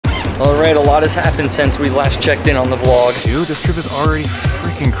Alright, a lot has happened since we last checked in on the vlog. Dude, this trip is already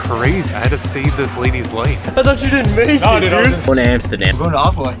freaking crazy. I had to save this lady's life. I thought you didn't make it, dude. We're going to Amsterdam. We're going to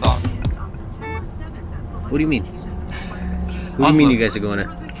Oslo, I thought. What do you mean? What do you mean you guys are going to...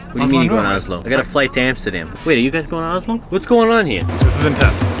 What do you mean you're going to Oslo? I got a flight to Amsterdam. Wait, are you guys going to Oslo? What's going on here? This is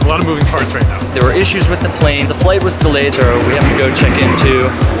intense. A lot of moving parts right now. There were issues with the plane. The flight was delayed, so we have to go check into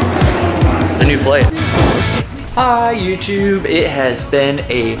the new flight. Hi YouTube, it has been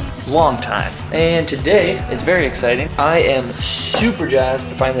a long time and today is very exciting. I am super jazzed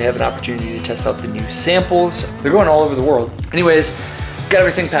to finally have an opportunity to test out the new samples. They're going all over the world. Anyways, got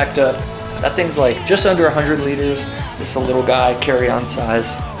everything packed up. That thing's like just under 100 liters. This is a little guy, carry-on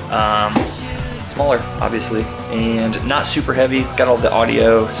size. Smaller, obviously, and not super heavy. Got all the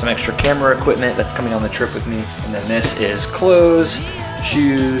audio, some extra camera equipment that's coming on the trip with me. And then this is clothes,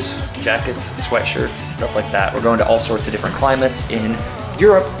 shoes, jackets, sweatshirts, stuff like that. We're going to all sorts of different climates in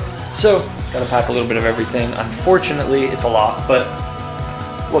Europe. So, gotta pack a little bit of everything. Unfortunately, it's a lot, but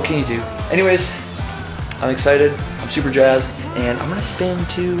what can you do? Anyways, I'm excited, I'm super jazzed, and I'm gonna spin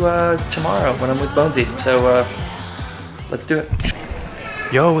to tomorrow when I'm with Bonesy. So, let's do it.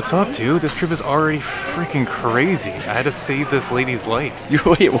 Yo, what's up, dude? This trip is already freaking crazy. I had to save this lady's life.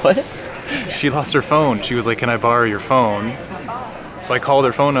 Wait, what? She lost her phone. She was like, can I borrow your phone? So I called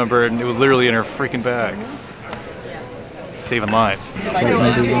her phone number and it was literally in her freaking bag. Saving lives.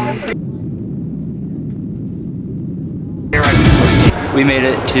 We made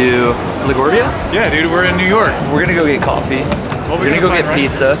it to LaGuardia? Yeah, dude, we're in New York. We're gonna go get coffee. We're gonna go get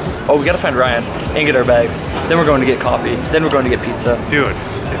pizza. Oh, we gotta find Ryan and get our bags. Then we're going to get coffee. Then we're going to get pizza. Dude,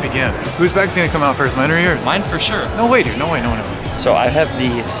 it begins. Whose bag's gonna come out first, mine or yours? Mine for sure. No way, dude, no way, no. So I have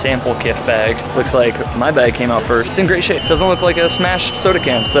the sample gift bag. Looks like my bag came out first. It's in great shape. Doesn't look like a smashed soda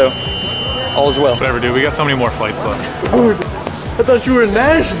can, so all is well. Whatever, dude, we got so many more flights left. Dude, I thought you were in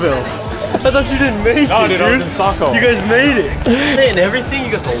Nashville. I thought you didn't make it, dude. I was in Stockholm. You guys made it. And everything,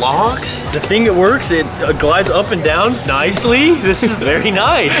 you got the locks. The thing that works, it glides up and down nicely. This is very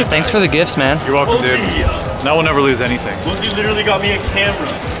nice. Thanks for the gifts, man. You're welcome, dude. Now we'll never lose anything. You literally got me a camera.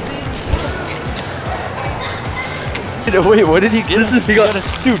 Wait, what did he get? He got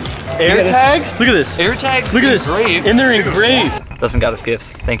us, dude. Air tags? Look at this. Air tags? Look at this. Engraved. And they're engraved. Dustin got us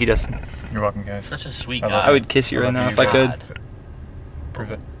gifts. Thank you, Dustin. You're welcome, guys. Such a sweet I guy. I would kiss you right now if I could.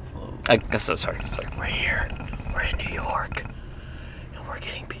 Prove it. I guess so. Sorry. We're here. We're in New York. And we're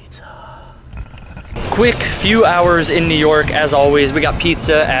getting pizza. Quick few hours in New York, as always. We got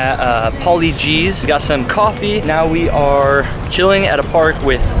pizza at Pauly G's. We got some coffee. Now we are chilling at a park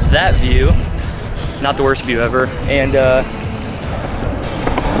with that view. Not the worst view ever. And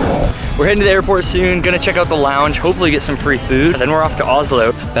we're heading to the airport soon. Gonna check out the lounge, hopefully get some free food. And then we're off to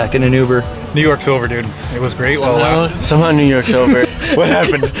Oslo, back in an Uber. New York's over, dude. It was great. Somehow New York's over. What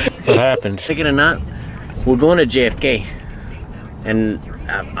happened? What happened? Thinking or not, we're going to JFK, and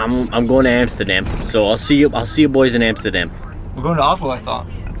I'm going to Amsterdam. So I'll see you boys in Amsterdam. We're going to Oslo, I thought.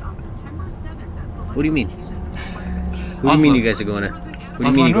 What do you mean? What do you mean you guys are going to? What do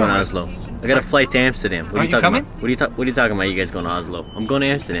you mean you're going to Oslo? I got a flight to Amsterdam. What are you talking about? What are you talking about? You guys going to Oslo? I'm going to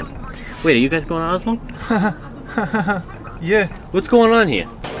Amsterdam. Wait, are you guys going to Oslo? Yeah. What's going on here?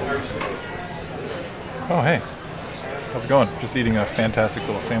 Oh, hey. How's it going? Just eating a fantastic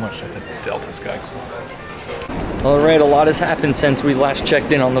little sandwich at the Delta Sky Club. Alright, a lot has happened since we last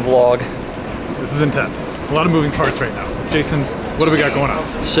checked in on the vlog. This is intense. A lot of moving parts right now. Jason, what do we got going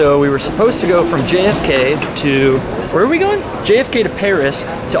on? So we were supposed to go from JFK to, where are we going? JFK to Paris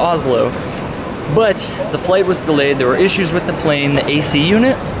to Oslo. But the flight was delayed. There were issues with the plane, the AC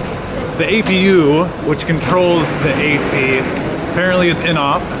unit. The APU, which controls the AC, apparently it's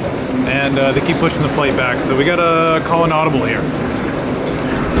in-op, and they keep pushing the flight back, so we gotta call an audible here.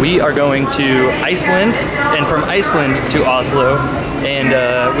 We are going to Iceland, and from Iceland to Oslo, and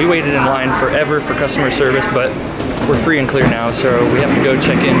we waited in line forever for customer service, but we're free and clear now, so we have to go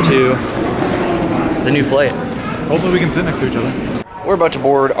check into the new flight. Hopefully we can sit next to each other. We're about to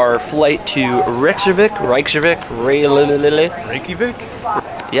board our flight to Reykjavik.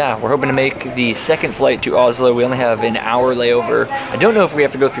 Yeah, we're hoping to make the second flight to Oslo. We only have an hour layover. I don't know if we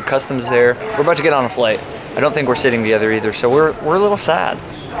have to go through customs there. We're about to get on a flight. I don't think we're sitting together either, so we're a little sad.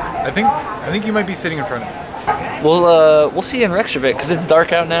 I think you might be sitting in front of me. We'll see you in Reykjavik because it's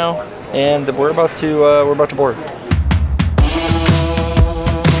dark out now, and we're about to board.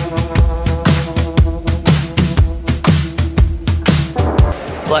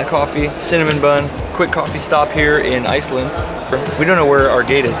 Black coffee, cinnamon bun, quick coffee stop here in Iceland. We don't know where our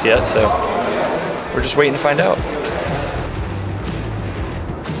gate is yet, so we're just waiting to find out.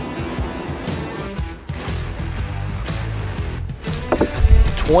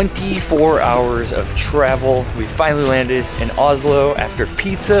 24 hours of travel. We finally landed in Oslo after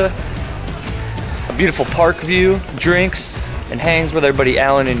pizza, a beautiful park view, drinks, and hangs with our buddy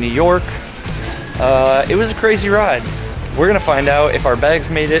Alan in New York. It was a crazy ride. We're gonna find out if our bags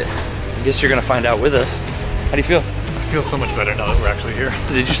made it. I guess you're gonna find out with us. How do you feel? I feel so much better now that we're actually here.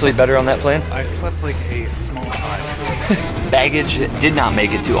 Did you sleep better on that plane? I slept like a small child. Baggage did not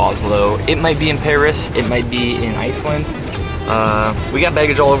make it to Oslo. It might be in Paris, it might be in Iceland. We got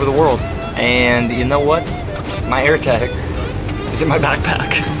baggage all over the world. And you know what? My air tag is in my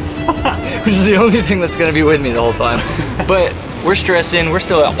backpack. Which is the only thing that's gonna be with me the whole time. But we're stressing, we're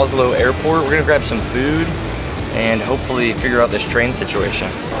still at Oslo airport. We're gonna grab some food and hopefully figure out this train situation.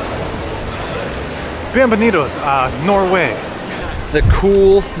 Bienvenidos a Norway. The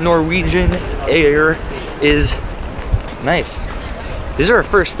cool Norwegian air is nice. These are our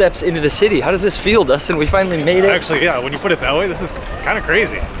first steps into the city. How does this feel, Dustin? We finally made it. Actually, yeah, when you put it that way, this is kind of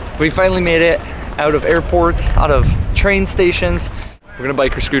crazy. We finally made it out of airports, out of train stations. We're gonna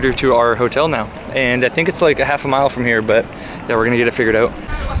bike or scooter to our hotel now. And I think it's like a half a mile from here, but yeah, we're gonna get it figured out.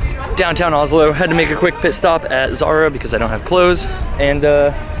 Downtown Oslo, had to make a quick pit stop at Zara because I don't have clothes. And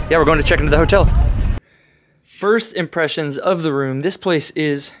yeah, we're going to check into the hotel. First impressions of the room. This place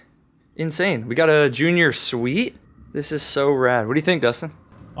is insane. We got a junior suite. This is so rad. What do you think, Dustin?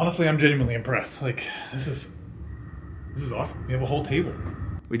 Honestly, I'm genuinely impressed. Like, this is awesome. We have a whole table.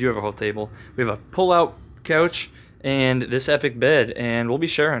 We do have a whole table. We have a pull-out couch and this epic bed, and we'll be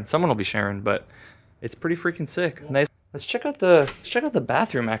sharing. Someone will be sharing, but it's pretty freaking sick. Nice. Let's check out the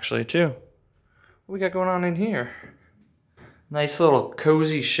bathroom actually too. What we got going on in here? Nice little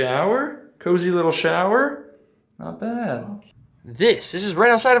cozy shower. Cozy little shower. Not bad. This is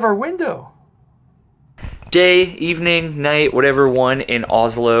right outside of our window. Day, evening, night, whatever one in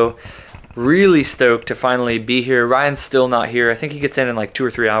Oslo. Really stoked to finally be here. Ryan's still not here. I think he gets in like 2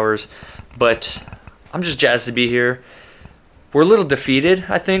 or 3 hours, but I'm just jazzed to be here. We're a little defeated,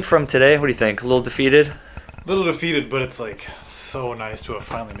 I think, from today. What do you think? A little defeated? A little defeated, but it's like so nice to have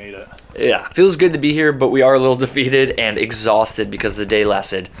finally made it. Yeah, feels good to be here, but we are a little defeated and exhausted because the day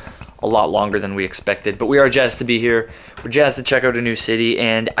lasted a lot longer than we expected. But we are jazzed to be here. We're jazzed to check out a new city,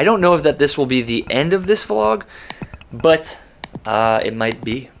 and I don't know if this will be the end of this vlog, but it might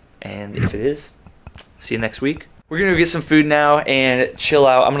be. And if it is, see you next week. We're gonna go get some food now and chill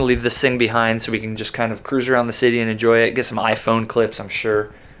out. I'm gonna leave this thing behind so we can just kind of cruise around the city and enjoy it. Get some iPhone clips, I'm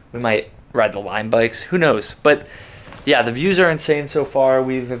sure. We might ride the Lime bikes, who knows? But yeah, the views are insane so far.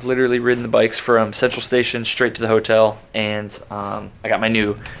 We have literally ridden the bikes from Central Station straight to the hotel, and I got my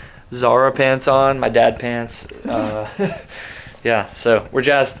new Zara pants on, my dad pants. Yeah, so we're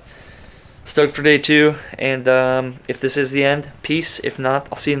jazzed. Stoked for day 2, and if this is the end, peace. If not,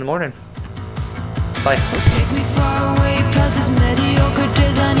 I'll see you in the morning. Bye.